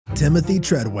Timothy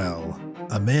Treadwell,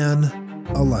 a man,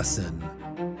 a lesson.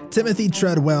 Timothy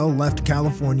Treadwell left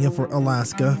California for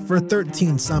Alaska for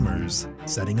 13 summers,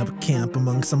 setting up camp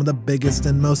among some of the biggest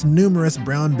and most numerous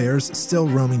brown bears still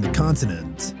roaming the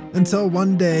continent, until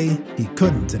one day he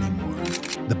couldn't anymore.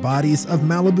 The bodies of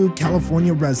Malibu,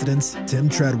 California residents Tim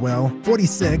Treadwell,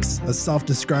 46, a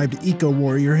self-described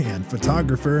eco-warrior and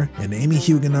photographer, and Amie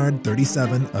Huguenard,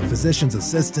 37, a physician's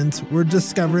assistant, were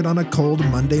discovered on a cold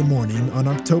Monday morning on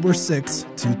October 6,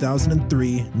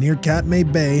 2003, near Katmai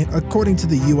Bay, according to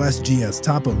the USGS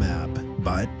topo map.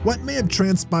 But what may have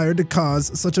transpired to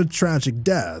cause such a tragic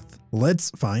death? Let's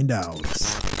find out.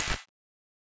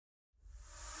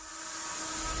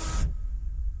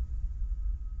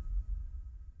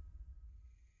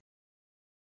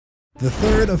 The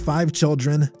third of 5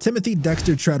 children, Timothy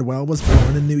Dexter Treadwell was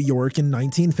born in New York in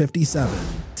 1957.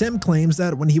 Tim claims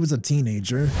that when he was a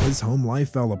teenager, his home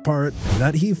life fell apart and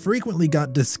that he frequently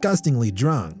got disgustingly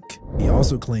drunk. He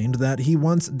also claimed that he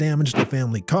once damaged a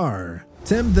family car.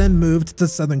 Tim then moved to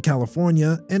Southern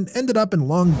California and ended up in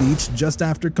Long Beach just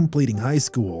after completing high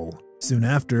school. Soon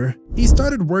after, he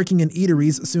started working in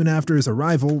eateries soon after his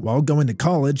arrival while going to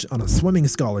college on a swimming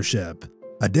scholarship.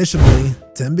 Additionally,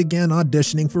 Tim began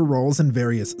auditioning for roles in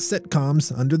various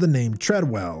sitcoms under the name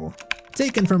Treadwell,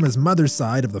 taken from his mother's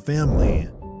side of the family.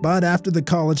 But after the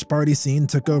college party scene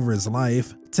took over his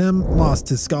life, Tim lost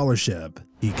his scholarship.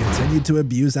 He continued to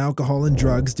abuse alcohol and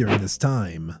drugs during this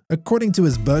time. According to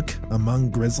his book,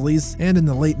 Among Grizzlies, and in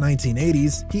the late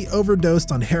 1980s, he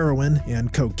overdosed on heroin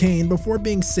and cocaine before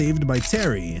being saved by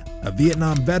Terry, a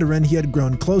Vietnam veteran he had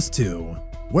grown close to.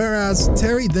 Whereas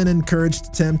Terry then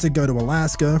encouraged Tim to go to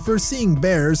Alaska for seeing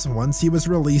bears once he was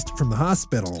released from the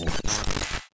hospital.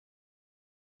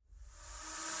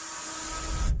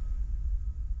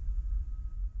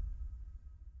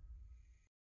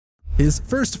 His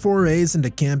first forays into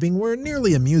camping were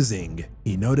nearly amusing.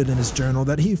 He noted in his journal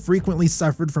that he frequently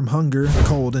suffered from hunger,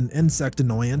 cold, and insect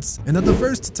annoyance, and that the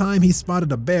first time he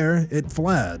spotted a bear, it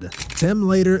fled. Tim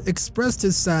later expressed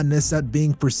his sadness at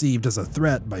being perceived as a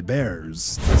threat by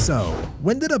bears. So,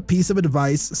 when did a piece of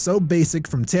advice so basic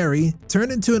from Terry turn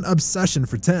into an obsession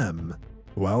for Tim?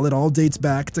 Well, it all dates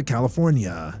back to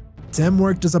California. Tim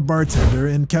worked as a bartender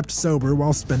and kept sober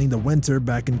while spending the winter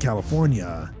back in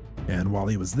California. And while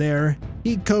he was there,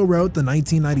 he co-wrote the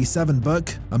 1997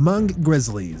 book, Among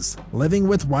Grizzlies, Living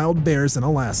with Wild Bears in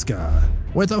Alaska,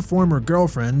 with a former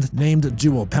girlfriend named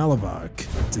Jewel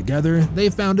Palovak. Together, they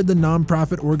founded the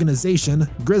nonprofit organization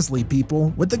Grizzly People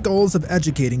with the goals of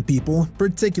educating people,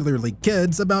 particularly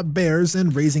kids, about bears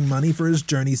and raising money for his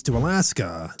journeys to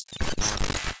Alaska.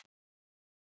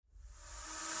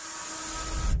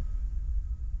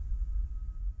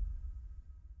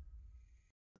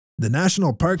 The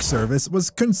National Park Service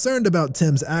was concerned about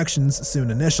Tim's actions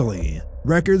soon initially.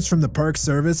 Records from the Park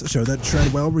Service show that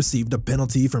Treadwell received a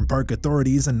penalty from park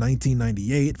authorities in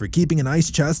 1998 for keeping an ice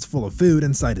chest full of food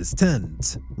inside his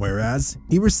tent, whereas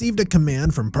he received a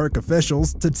command from park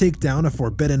officials to take down a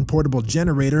forbidden portable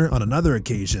generator on another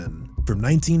occasion. From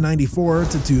 1994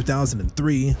 to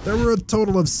 2003, there were a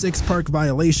total of 6 park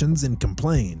violations and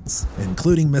complaints,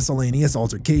 including miscellaneous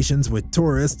altercations with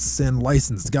tourists and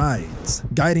licensed guides,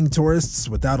 guiding tourists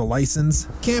without a license,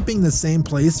 camping the same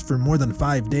place for more than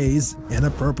 5 days,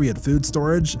 inappropriate food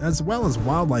storage, as well as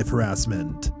wildlife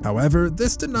harassment. However,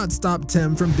 this did not stop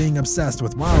Tim from being obsessed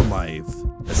with wildlife,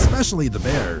 especially the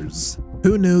bears.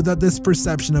 Who knew that this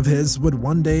perception of his would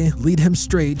one day lead him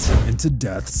straight into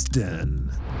death's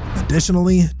den?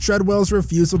 Additionally, Treadwell's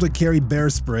refusal to carry bear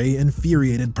spray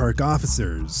infuriated park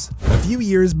officers. A few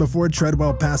years before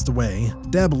Treadwell passed away,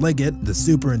 Deb Liggett, the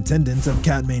superintendent of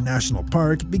Katmai National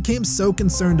Park, became so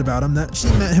concerned about him that she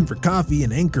met him for coffee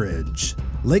in Anchorage.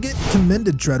 Liggett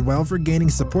commended Treadwell for gaining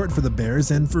support for the bears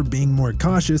and for being more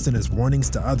cautious in his warnings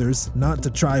to others not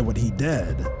to try what he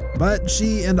did. But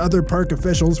she and other park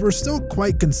officials were still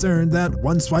quite concerned that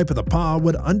one swipe of the paw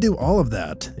would undo all of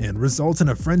that and result in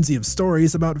a frenzy of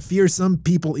stories about fearsome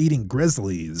people-eating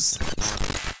grizzlies.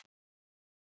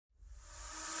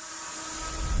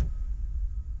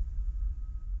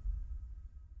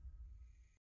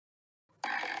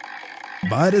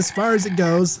 But as far as it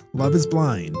goes, love is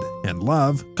blind, and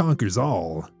love conquers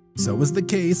all. So was the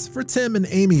case for Tim and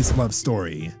Amie's love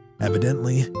story.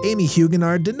 Evidently, Amie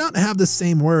Huguenard did not have the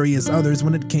same worry as others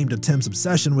when it came to Tim's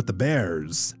obsession with the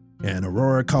bears. In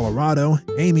Aurora, Colorado,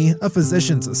 Amie, a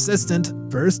physician's assistant,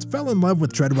 first fell in love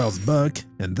with Treadwell's book,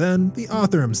 and then the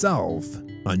author himself.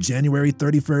 On January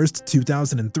 31,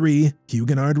 2003,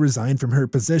 Huguenard resigned from her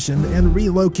position and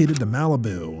relocated to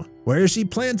Malibu, where she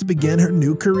planned to begin her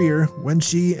new career when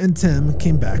she and Tim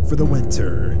came back for the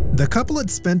winter. The couple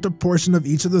had spent a portion of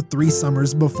each of the 3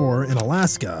 summers before in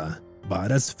Alaska, but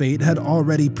as fate had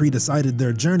already pre-decided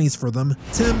their journeys for them,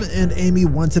 Tim and Amie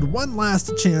wanted one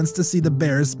last chance to see the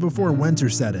bears before winter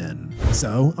set in.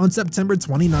 So, on September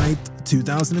 29,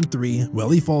 2003,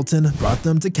 Willie Fulton brought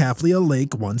them to Kaflia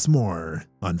Lake once more.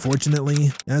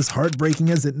 Unfortunately, as heartbreaking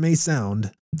as it may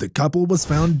sound, the couple was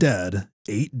found dead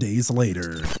 8 days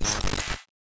later.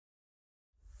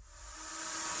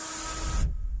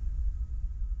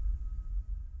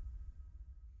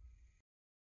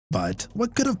 But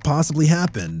what could have possibly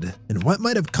happened, and what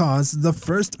might have caused the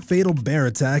first fatal bear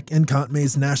attack in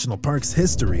Coinbase National Park's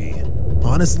history?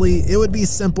 Honestly, it would be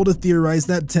simple to theorize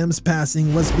that Tim's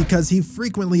passing was because he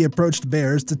frequently approached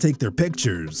bears to take their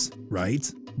pictures, right?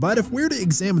 But if we're to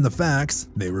examine the facts,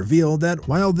 they reveal that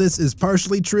while this is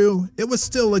partially true, it was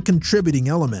still a contributing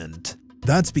element.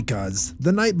 That's because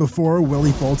the night before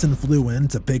Willie Fulton flew in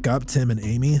to pick up Tim and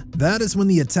Amie, that is when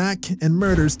the attack and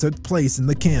murders took place in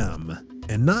the cam.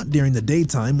 And not during the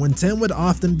daytime when Tim would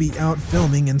often be out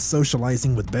filming and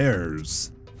socializing with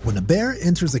bears. When a bear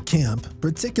enters a camp,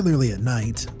 particularly at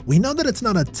night, we know that it's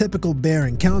not a typical bear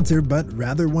encounter, but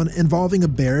rather one involving a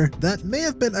bear that may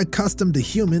have been accustomed to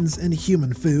humans and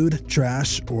human food,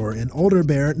 trash, or an older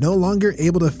bear no longer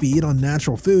able to feed on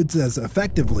natural foods as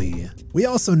effectively. We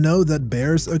also know that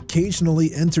bears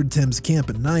occasionally entered Tim's camp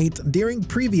at night during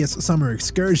previous summer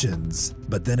excursions.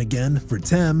 But then again, for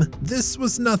Tim, this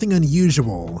was nothing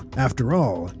unusual. After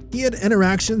all, he had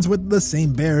interactions with the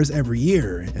same bears every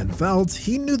year, and felt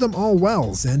he knew them all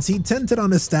well since he tented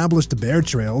on established bear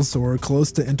trails or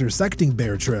close to intersecting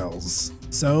bear trails.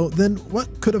 So then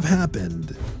what could have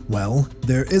happened? Well,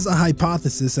 there is a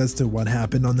hypothesis as to what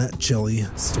happened on that chilly,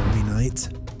 stormy night.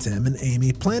 Tim and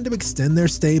Amie plan to extend their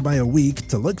stay by a week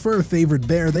to look for a favored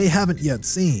bear they haven't yet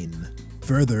seen.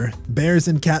 Further, bears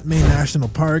in Katmai National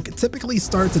Park typically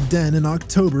start to den in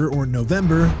October or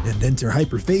November and enter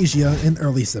hyperphagia in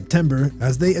early September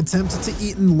as they attempt to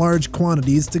eat in large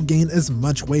quantities to gain as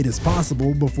much weight as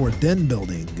possible before den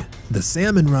building. The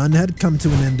salmon run had come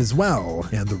to an end as well,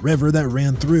 and the river that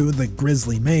ran through the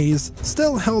Grizzly Maze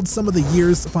still held some of the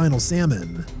year's final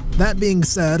salmon. That being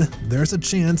said, there's a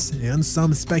chance, and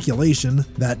some speculation,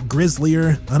 that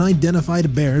grislier,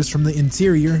 unidentified bears from the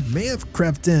interior may have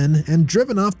crept in and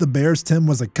driven off the bears Tim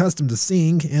was accustomed to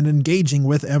seeing and engaging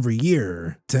with every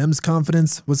year. Tim's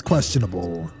confidence was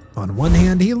questionable. On one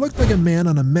hand, he looked like a man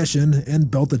on a mission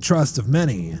and built the trust of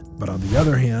many, but on the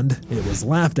other hand, it was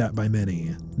laughed at by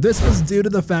many. This was due to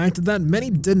the fact that many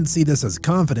didn't see this as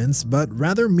confidence, but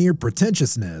rather mere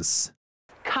pretentiousness.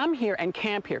 Come here and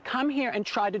camp here. Come here and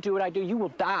try to do what I do. You will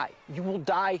die. You will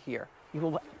die here. You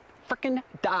will frickin'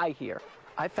 die here.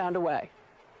 I found a way.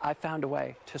 I found a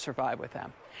way to survive with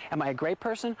them. Am I a great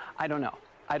person? I don't know.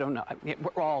 I don't know.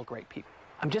 We're all great people.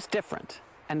 I'm just different.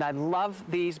 And I love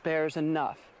these bears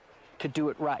enough to do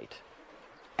it right.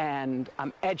 And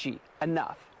I'm edgy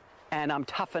enough. And I'm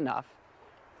tough enough.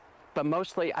 But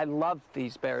mostly I love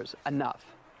these bears enough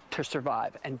to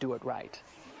survive and do it right.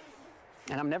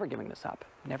 And I'm never giving this up.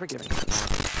 Never giving this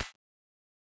up.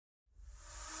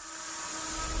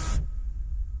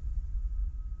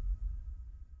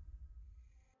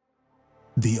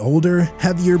 The older,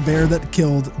 heavier bear that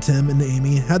killed Tim and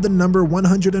Amie had the number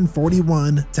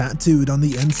 141 tattooed on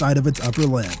the inside of its upper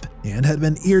lip and had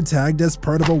been ear tagged as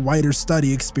part of a wider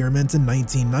study experiment in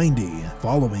 1990,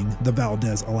 following the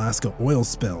Valdez, Alaska oil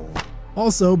spill.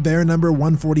 Also, bear number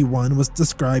 141 was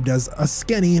described as a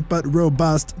skinny but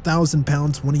robust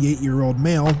 1,000-pound 28-year-old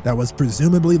male that was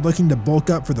presumably looking to bulk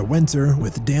up for the winter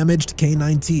with damaged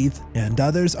canine teeth, and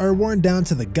others are worn down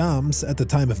to the gums at the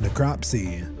time of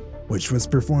necropsy, which was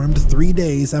performed 3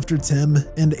 days after Tim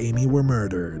and Amie were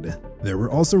murdered. There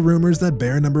were also rumors that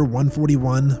bear number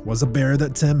 141 was a bear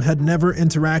that Tim had never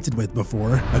interacted with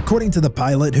before, according to the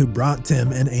pilot who brought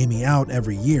Tim and Amie out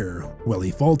every year,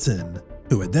 Willie Fulton,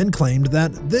 who had then claimed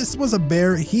that this was a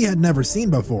bear he had never seen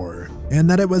before, and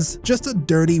that it was just a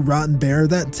dirty, rotten bear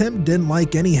that Tim didn't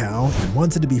like anyhow and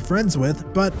wanted to be friends with,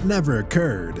 but never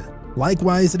occurred.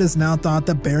 Likewise, it is now thought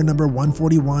that bear number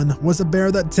 141 was a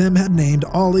bear that Tim had named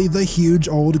Ollie the huge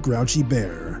old grouchy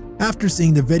bear, after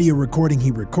seeing the video recording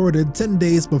he recorded 10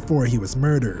 days before he was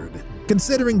murdered.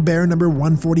 Considering bear number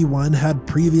 141 had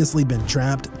previously been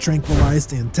trapped,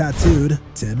 tranquilized, and tattooed,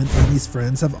 Tim and Amie's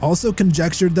friends have also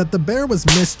conjectured that the bear was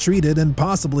mistreated and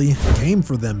possibly came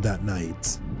for them that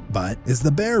night. But is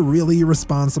the bear really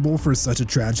responsible for such a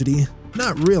tragedy?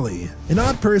 Not really. An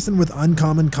odd person with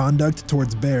uncommon conduct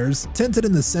towards bears, tinted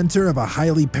in the center of a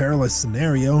highly perilous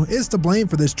scenario, is to blame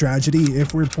for this tragedy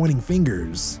if we're pointing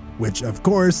fingers. Which, of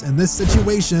course, in this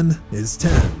situation, is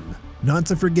Tim. Not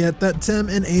to forget that Tim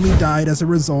and Amie died as a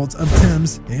result of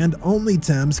Tim's, and only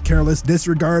Tim's, careless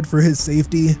disregard for his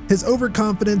safety, his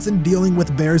overconfidence in dealing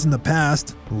with bears in the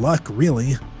past, luck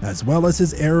really, as well as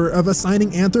his error of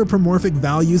assigning anthropomorphic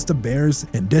values to bears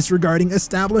and disregarding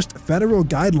established federal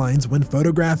guidelines when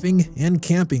photographing and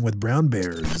camping with brown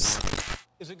bears.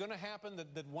 Is it going to happen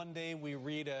that one day we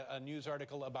read a news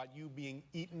article about you being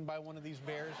eaten by one of these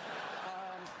bears?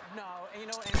 No, you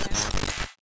know, and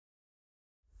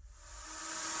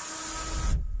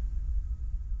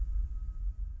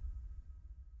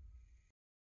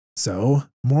So,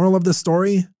 moral of the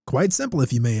story? Quite simple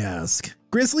if you may ask.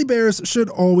 Grizzly bears should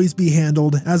always be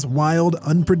handled as wild,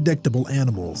 unpredictable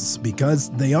animals, because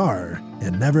they are,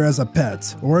 and never as a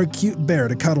pet or a cute bear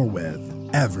to cuddle with,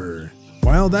 ever.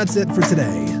 Well, that's it for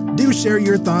today. Do share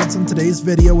your thoughts on today's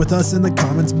video with us in the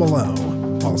comments below.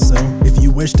 Also, if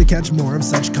you wish to catch more of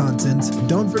such content,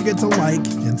 don't forget to like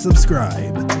and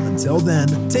subscribe. Until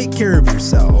then, take care of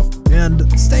yourself,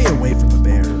 and stay away from the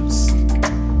bears.